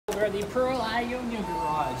we're at the Pearl Ionia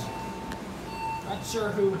garage. Not sure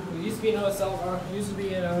who. It used to be an OSL, used to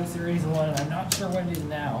be an O Series 1, and I'm not sure what it is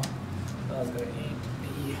now. So let's go to A,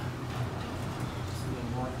 B.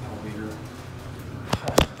 More elevator.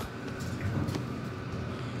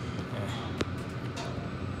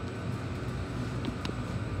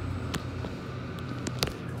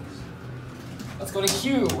 Let's go to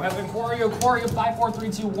Q. We have Aquario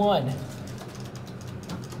 54321.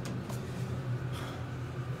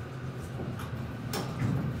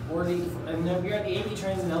 And then we're at the AV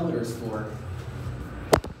Trains and Elevators floor.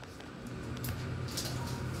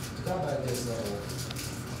 Talk about this level.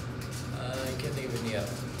 I can't think of it yet.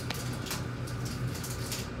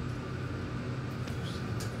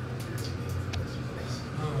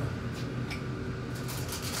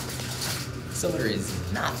 This elevator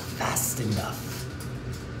is not fast enough.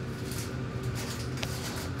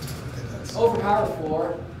 Overpowered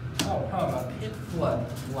floor. Oh, a pit flood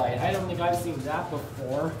light. I don't think I've seen that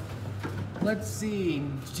before. Let's see.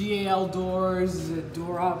 GAL doors,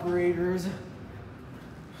 door operators.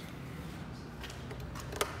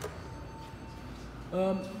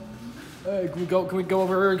 Can we go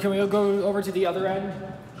over to the other end?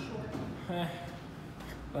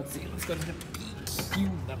 Let's see. Let's go to the PQ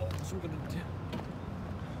level. So we're gonna do.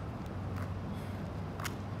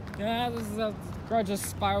 Yeah, this is the garage just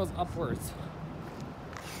spirals upwards.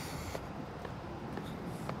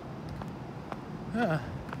 Huh.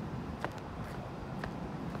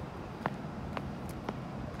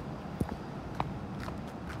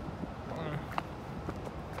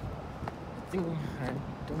 I think I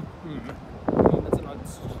don't. That's an odd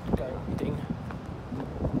thing.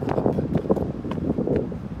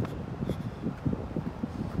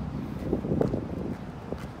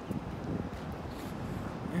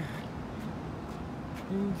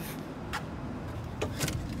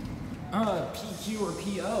 PQ or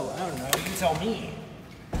PO? I don't know. You tell me.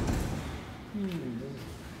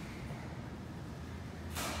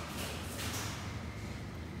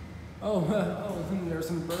 There's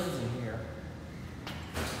some birds in here.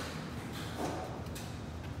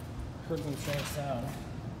 Heard some strange sound.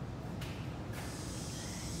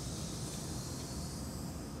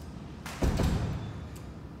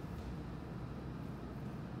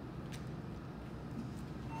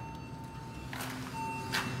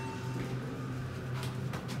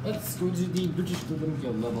 Let's go to the British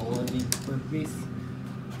Columbia level and the bird base.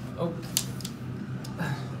 Oh.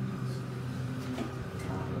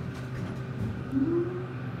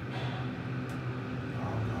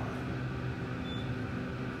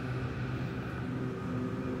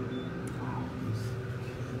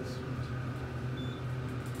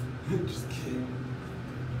 Just kidding.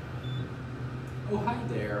 Oh, hi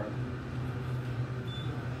there.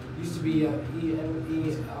 Used to be used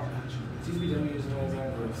to be done using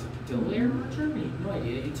Delaware or Germany? No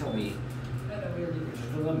idea. You tell me.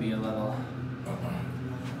 Columbia level.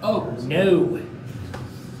 Oh no!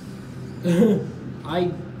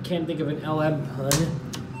 I can't think of an LM pun.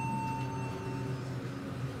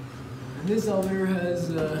 And this elevator has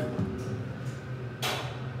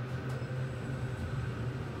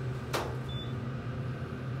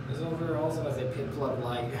this elevator also has a pit flood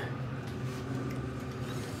light.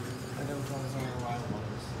 I don't know if it's why I'm on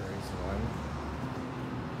this series one.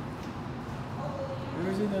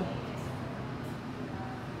 Where is it now?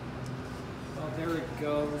 Oh, there it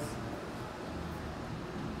goes.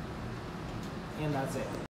 And that's it.